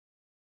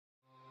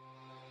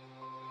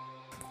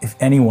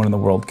anyone in the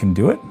world can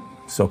do it,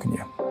 so can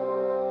you.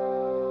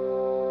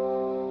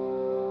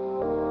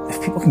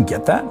 If people can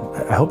get that,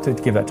 I hope to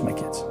give that to my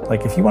kids.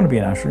 Like, if you want to be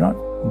an astronaut,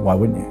 why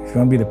wouldn't you? If you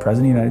want to be the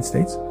president of the United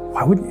States,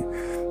 why wouldn't you?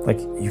 Like,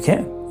 you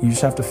can. You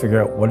just have to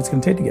figure out what it's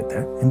going to take to get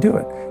there and do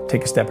it.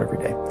 Take a step every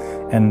day.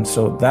 And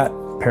so that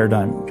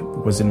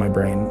paradigm was in my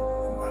brain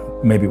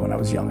maybe when I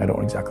was young. I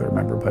don't exactly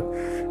remember, but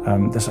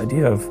this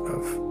idea of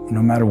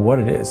no matter what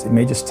it is, it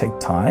may just take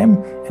time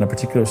and a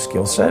particular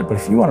skill set, but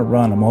if you want to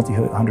run a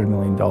multi-$100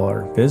 million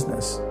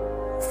business,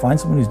 find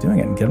someone who's doing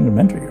it and get them to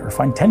mentor you, or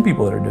find 10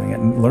 people that are doing it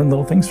and learn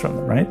little things from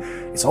them, right?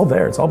 It's all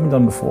there. It's all been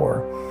done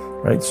before,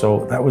 right?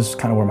 So that was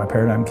kind of where my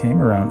paradigm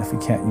came around. If you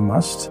can't, you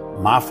must.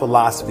 My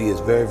philosophy is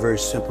very, very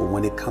simple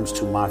when it comes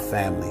to my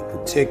family,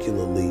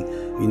 particularly,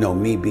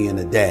 me being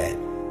a dad.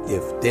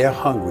 If they're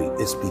hungry,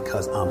 it's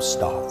because I'm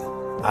starving.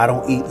 I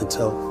don't eat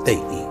until they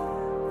eat.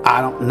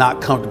 I'm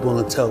not comfortable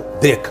until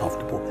they're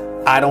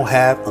comfortable. I don't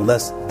have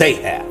unless they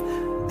have.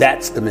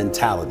 That's the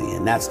mentality,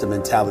 and that's the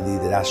mentality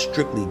that I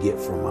strictly get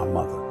from my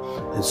mother.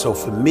 And so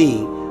for me,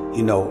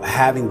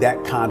 having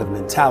that kind of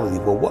mentality,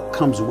 well, what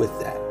comes with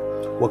that?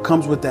 What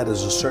comes with that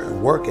is a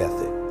certain work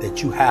ethic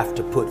that you have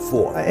to put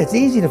forth. It's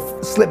easy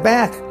to slip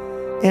back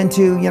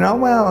into,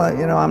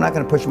 I'm not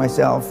going to push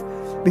myself,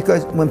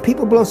 because when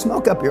people blow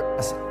smoke up your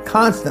ass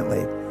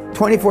constantly,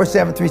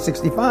 24/7,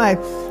 365,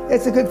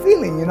 it's a good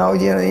feeling, Even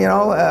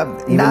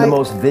the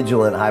most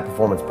vigilant,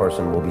 high-performance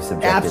person will be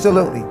subjected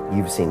absolutely. To that.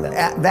 You've seen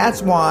that.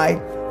 That's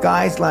why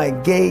guys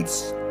like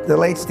Gates, the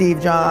late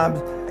Steve Jobs,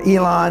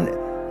 Elon,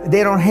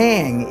 they don't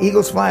hang.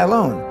 Eagles fly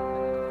alone.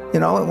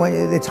 When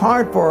it's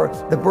hard for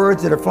the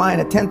birds that are flying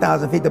at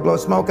 10,000 feet to blow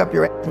smoke up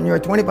your ass when you're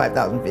at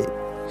 25,000 feet.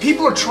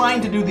 People are trying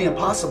to do the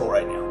impossible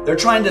right now. They're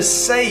trying to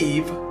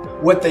save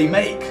what they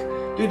make.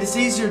 Dude, it's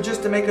easier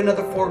just to make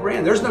another $4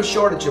 grand. There's no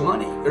shortage of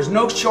money. There's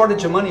no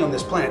shortage of money on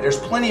this planet. There's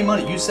plenty of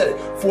money. You said it.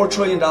 $4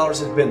 trillion has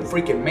been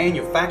freaking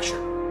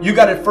manufactured. You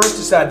got to first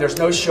decide there's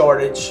no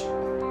shortage.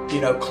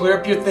 Clear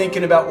up your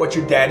thinking about what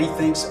your daddy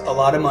thinks a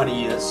lot of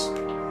money is.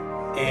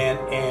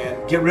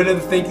 And get rid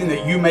of the thinking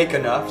that you make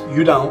enough.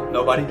 You don't.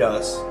 Nobody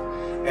does.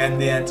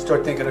 And then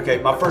start thinking, okay,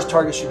 my first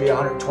target should be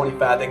 125.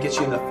 That gets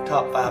you in the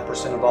top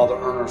 5% of all the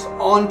earners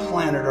on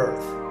planet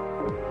Earth.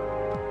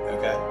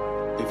 Okay?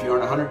 If you earn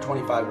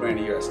 125 grand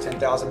a year, it's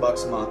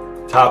 $10,000 a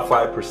month. Top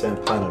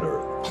 5% planet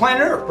Earth.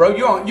 Planet Earth, bro.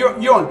 You're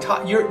on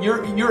top.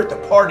 You're at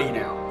the party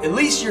now. At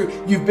least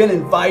you've been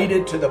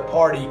invited to the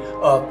party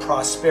of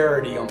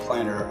prosperity on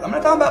planet Earth. I'm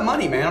not talking about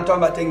money, man. I'm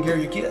talking about taking care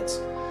of your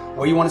kids.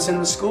 Well, you want to send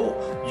them to school.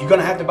 You're going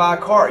to have to buy a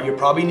car. You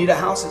probably need a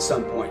house at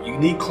some point. You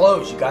need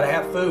clothes. You got to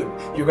have food.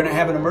 You're going to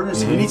have an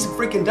emergency. You need some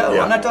freaking dough.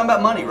 Yeah. I'm not talking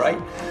about money, right?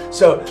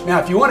 So now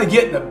if you want to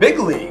get in the big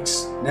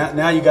leagues,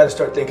 now you got to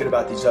start thinking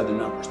about these other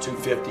numbers.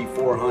 250,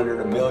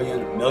 400, a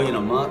million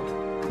a month.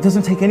 It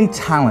doesn't take any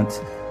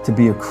talent to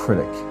be a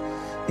critic.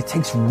 It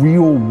takes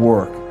real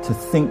work to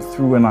think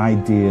through an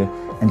idea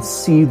and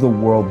see the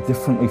world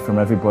differently from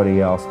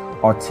everybody else,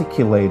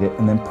 articulate it,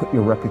 and then put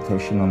your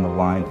reputation on the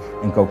line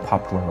and go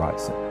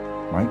popularize it,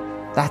 right?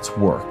 That's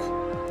work.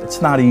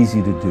 It's not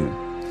easy to do.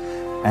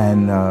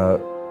 And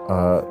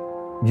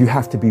you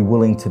have to be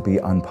willing to be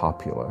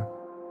unpopular.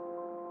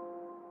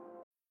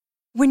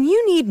 When you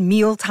need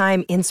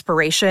mealtime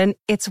inspiration,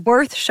 it's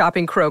worth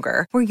shopping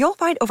Kroger, where you'll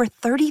find over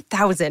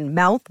 30,000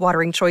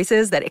 mouth-watering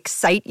choices that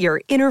excite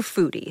your inner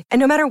foodie. And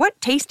no matter what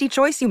tasty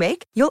choice you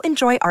make, you'll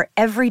enjoy our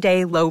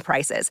everyday low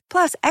prices,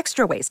 plus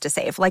extra ways to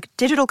save, like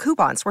digital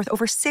coupons worth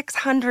over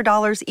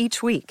 $600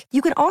 each week.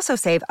 You can also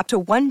save up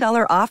to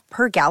 $1 off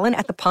per gallon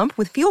at the pump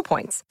with fuel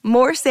points.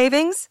 More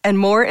savings and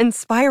more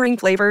inspiring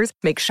flavors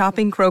make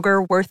shopping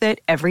Kroger worth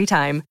it every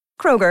time.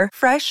 Kroger,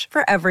 fresh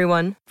for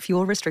everyone.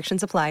 Fuel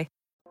restrictions apply.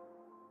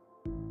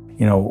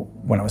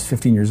 When I was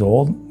 15 years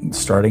old,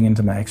 starting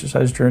into my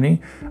exercise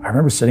journey, I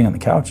remember sitting on the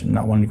couch and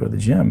not wanting to go to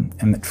the gym,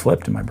 and it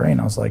flipped in my brain.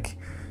 I was like,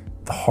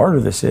 the harder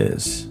this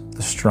is,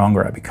 the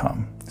stronger I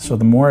become. So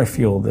the more I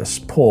feel this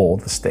pull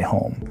to stay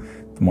home,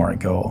 the more I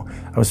go.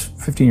 I was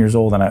 15 years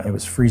old and it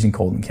was freezing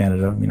cold in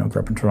Canada,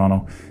 grew up in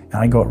Toronto, and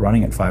I go out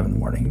running at 5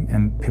 a.m,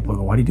 and people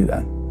go, why do you do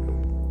that?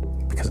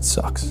 Because it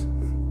sucks.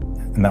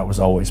 And that was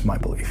always my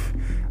belief.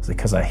 I was like,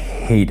 because I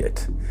hate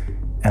it.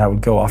 And I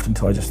would go often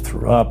until I just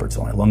threw up or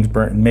until my lungs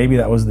burnt. And maybe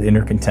that was the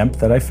inner contempt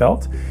that I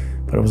felt.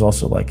 But it was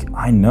also like,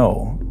 I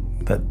know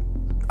that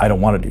I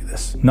don't want to do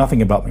this.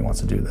 Nothing about me wants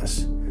to do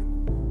this.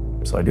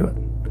 So I do it,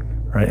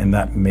 right? And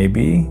that may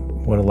be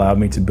what allowed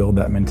me to build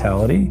that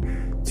mentality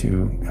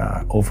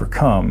to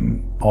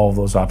overcome all of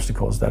those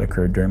obstacles that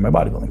occurred during my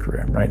bodybuilding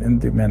career, right?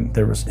 And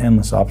there was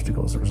endless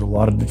obstacles. There was a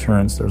lot of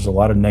deterrence. There was a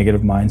lot of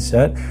negative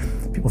mindset.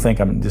 People think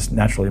I'm just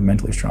naturally a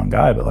mentally strong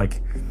guy, but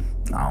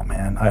oh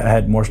man, I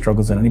had more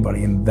struggles than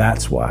anybody, and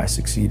that's why I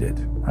succeeded,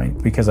 right?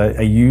 Because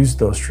I used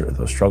those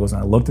struggles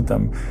and I looked at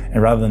them,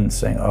 and rather than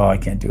saying, oh, I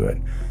can't do it,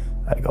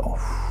 I go,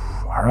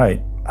 all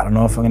right, I don't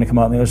know if I'm gonna come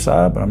out on the other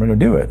side, but I'm gonna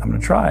do it. I'm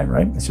gonna try,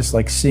 right? It's just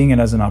like seeing it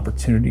as an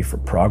opportunity for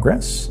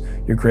progress.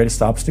 Your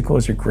greatest obstacle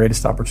is your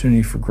greatest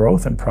opportunity for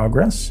growth and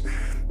progress.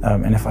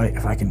 And if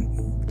I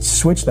can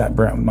switch that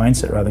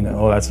mindset rather than,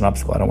 oh, that's an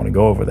obstacle, I don't want to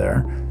go over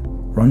there,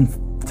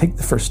 take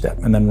the first step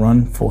and then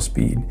run full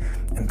speed.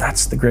 And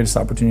that's the greatest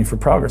opportunity for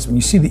progress. When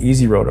you see the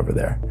easy road over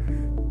there,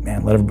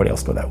 man, let everybody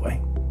else go that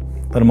way.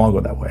 Let them all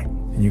go that way,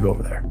 and you go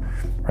over there,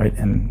 right?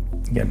 And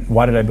again,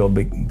 why did I build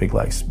big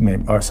legs?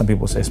 Or some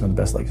people say some of the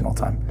best legs in all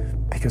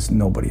time, because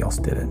nobody else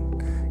did it.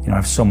 You know, I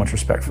have so much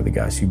respect for the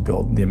guys who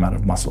build the amount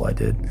of muscle I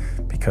did,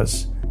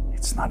 because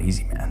it's not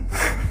easy, man.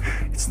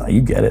 It's not,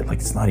 you get it, like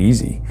it's not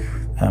easy.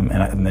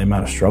 And the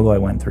amount of struggle I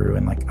went through,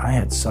 and like I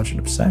had such an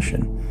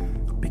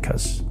obsession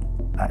because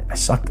I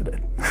sucked at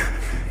it.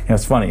 You know,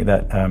 it's funny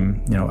that,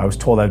 I was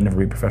told I'd never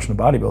be a professional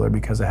bodybuilder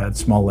because I had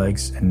small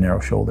legs and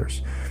narrow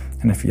shoulders.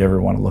 And if you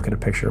ever want to look at a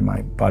picture of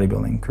my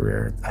bodybuilding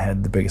career, I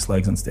had the biggest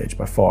legs on stage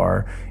by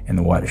far and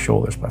the widest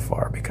shoulders by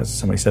far, because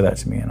somebody said that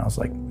to me and I was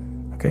like,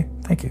 okay,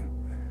 thank you.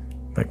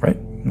 Like, right?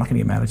 I'm not going to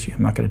get mad at you.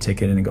 I'm not going to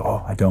take it in and go,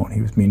 oh, I don't.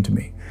 He was mean to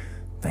me.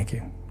 Thank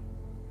you.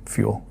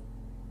 Fuel.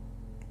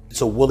 It's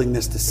a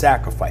willingness to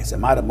sacrifice.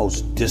 Am I the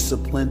most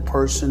disciplined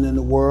person in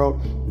the world?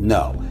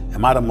 No.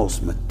 Am I the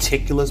most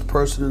meticulous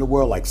person in the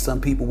world, like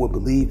some people would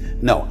believe?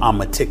 No, I'm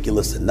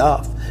meticulous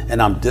enough and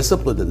I'm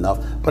disciplined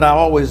enough, but I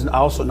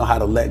also know how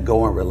to let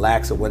go and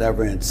relax or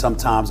whatever, and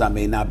sometimes I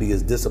may not be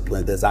as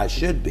disciplined as I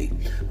should be.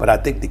 But I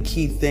think the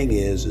key thing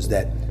is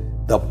that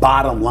the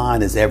bottom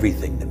line is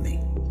everything to me.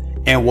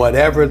 And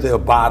whatever the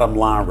bottom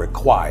line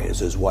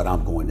requires is what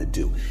I'm going to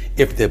do.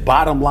 If the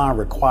bottom line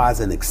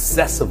requires an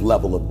excessive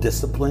level of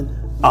discipline,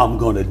 I'm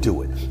going to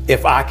do it.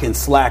 If I can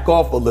slack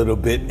off a little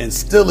bit and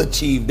still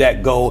achieve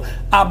that goal,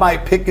 I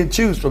might pick and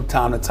choose from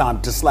time to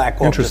time to slack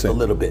off just a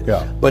little bit.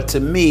 Yeah. But to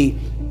me,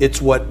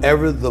 it's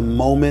whatever the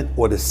moment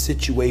or the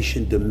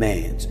situation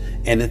demands.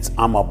 And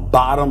I'm a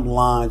bottom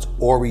lines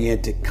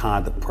oriented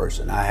kind of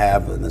person. I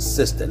have an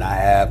assistant. I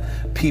have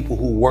people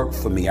who work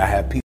for me. I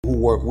have people who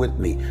work with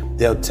me.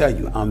 They'll tell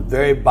you I'm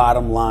very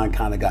bottom line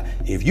kind of guy.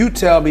 If you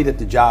tell me that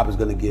the job is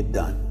going to get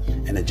done,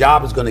 and the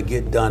job is going to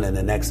get done in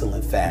an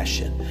excellent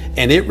fashion,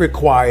 and it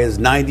requires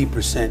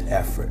 90%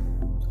 effort,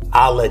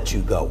 I'll let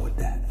you go with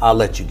that. I'll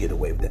let you get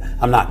away with that.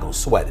 I'm not going to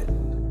sweat it.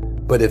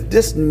 But if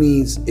this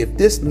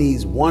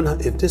requires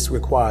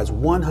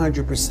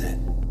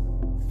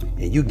 100%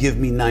 and you give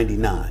me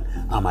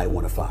 99, I might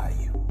want to fire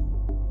you.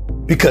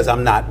 Because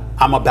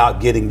I'm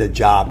about getting the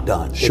job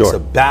done. Sure. It's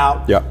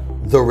about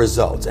the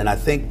results. And I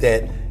think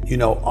that,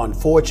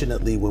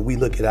 unfortunately, when we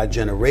look at our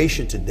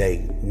generation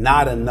today,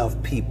 not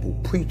enough people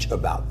preach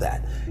about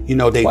that.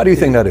 Why do you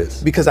think that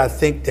is? Because I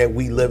think that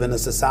we live in a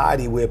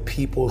society where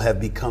people have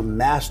become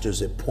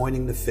masters at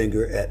pointing the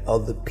finger at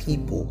other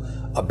people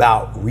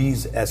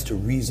as to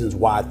reasons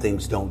why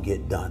things don't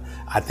get done.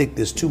 I think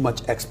there's too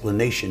much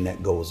explanation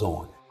that goes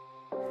on.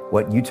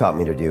 What you taught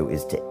me to do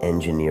is to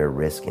engineer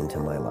risk into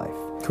my life.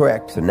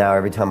 Correct. So now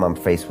every time I'm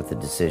faced with a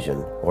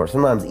decision, or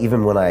sometimes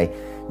even when I'm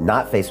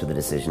not faced with a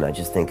decision, I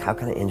just think, how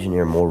can I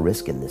engineer more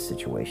risk in this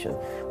situation?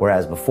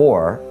 Whereas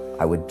before,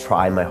 I would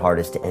try my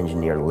hardest to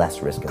engineer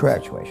less risk in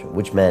the situation,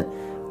 which meant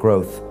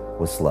growth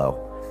was slow.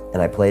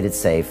 And I played it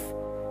safe,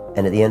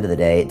 and at the end of the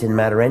day, it didn't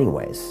matter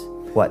anyways.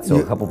 What, so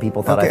a couple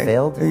people thought I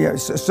failed? Yeah,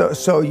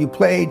 so you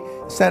played,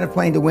 instead of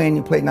playing to win,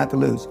 you played not to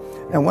lose.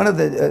 And one of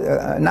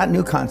the, not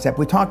new concept,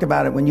 we talked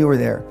about it when you were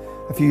there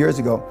a few years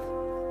ago.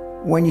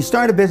 When you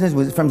start a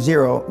business from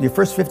zero, your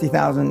first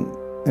 50,000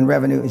 in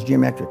revenue is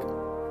geometric.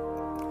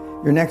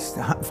 Your next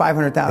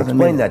 500,000.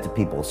 Explain that to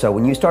people. So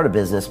when you start a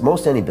business,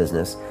 any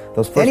business,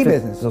 those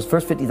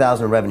first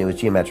 50,000 in revenue is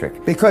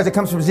geometric. Because it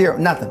comes from zero,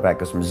 nothing. Right, it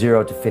goes from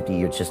 0 to 50,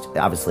 you're just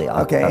obviously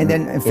okay, and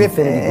then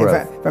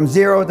 50, from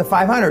 0 to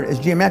 500 is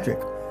geometric.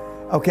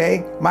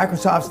 Okay,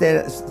 Microsoft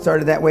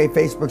started that way,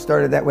 Facebook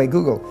started that way,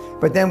 Google.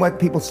 But then what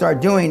people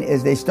start doing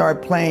is they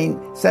start playing,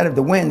 instead of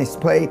to win, they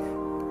play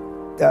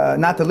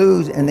not to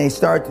lose, and they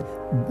start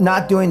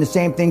not doing the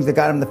same things that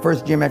got them the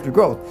first geometric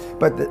growth.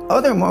 But the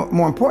other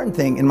more important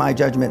thing, in my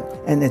judgment,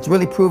 and it's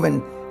really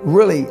proven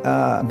really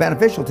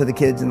beneficial to the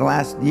kids in the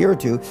last year or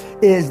two,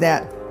 is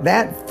that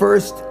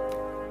first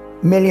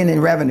 $1 million in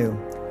revenue,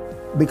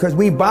 because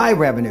we buy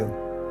revenue.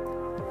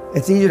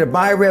 It's easier to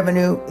buy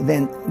revenue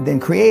than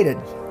create it.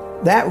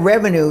 That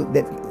revenue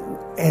that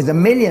has $1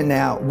 million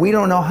now, we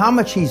don't know how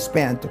much he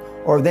spent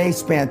or they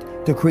spent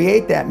to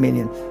create that $1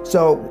 million.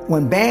 So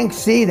when banks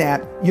see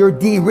that, you're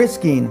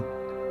de-risking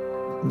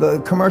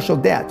the commercial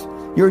debt.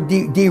 You're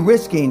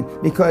de-risking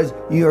because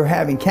you're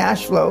having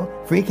cash flow,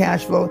 free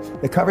cash flow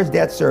that covers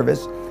debt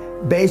service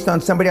based on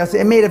somebody else.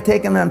 It may have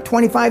taken them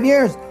 25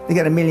 years to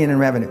get $1 million in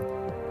revenue.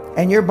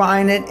 And you're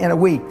buying it in a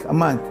week, a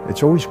month.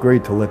 It's always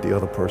great to let the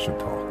other person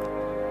talk.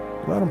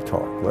 Let them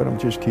talk. Let them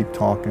just keep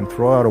talking.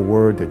 Throw out a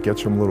word that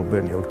gets him a little bit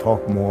and he'll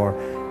talk more.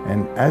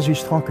 And as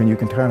he's talking, you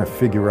can kind of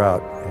figure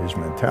out his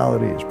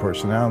mentality, his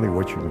personality,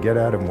 what you can get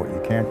out of him, what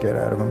you can't get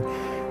out of him.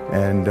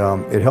 And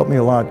it helped me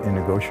a lot in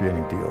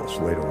negotiating deals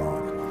later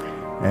on.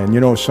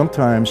 And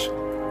sometimes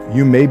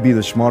you may be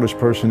the smartest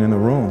person in the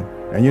room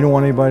and you don't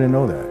want anybody to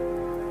know that.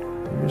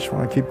 You just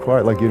want to keep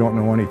quiet like you don't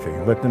know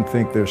anything. Let them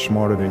think they're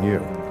smarter than you.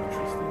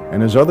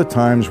 And there's other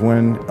times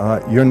when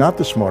you're not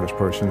the smartest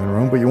person in the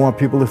room, but you want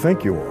people to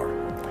think you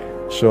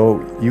are.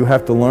 So you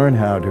have to learn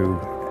how to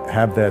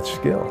have that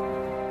skill.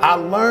 I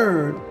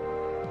learned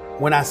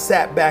when I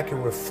sat back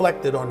and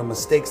reflected on the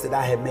mistakes that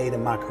I had made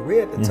in my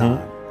career at the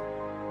time.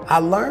 I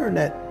learned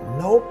that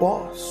no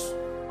boss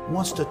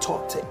wants to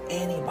talk to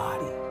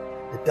anybody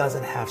that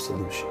doesn't have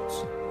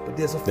solutions. But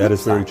there's a flip side. That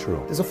is very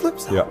true. There's a flip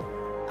side. Yeah.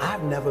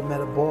 I've never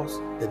met a boss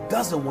that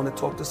doesn't want to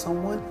talk to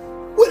someone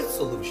with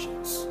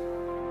solutions.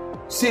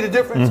 See the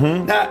difference?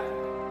 Now,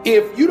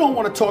 if you don't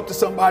want to talk to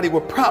somebody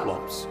with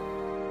problems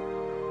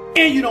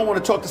and you don't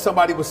want to talk to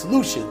somebody with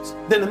solutions,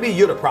 then to me,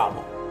 you're the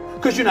problem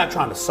because you're not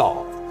trying to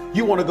solve.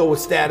 You want to go with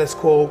status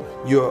quo.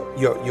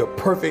 You're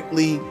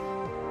perfectly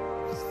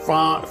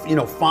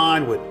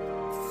fine with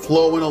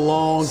flowing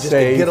along, just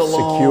safe, to get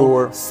along,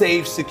 secure.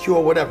 safe,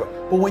 secure, whatever.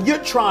 But when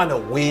you're trying to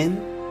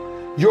win,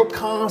 you're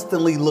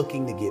constantly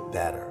looking to get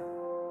better.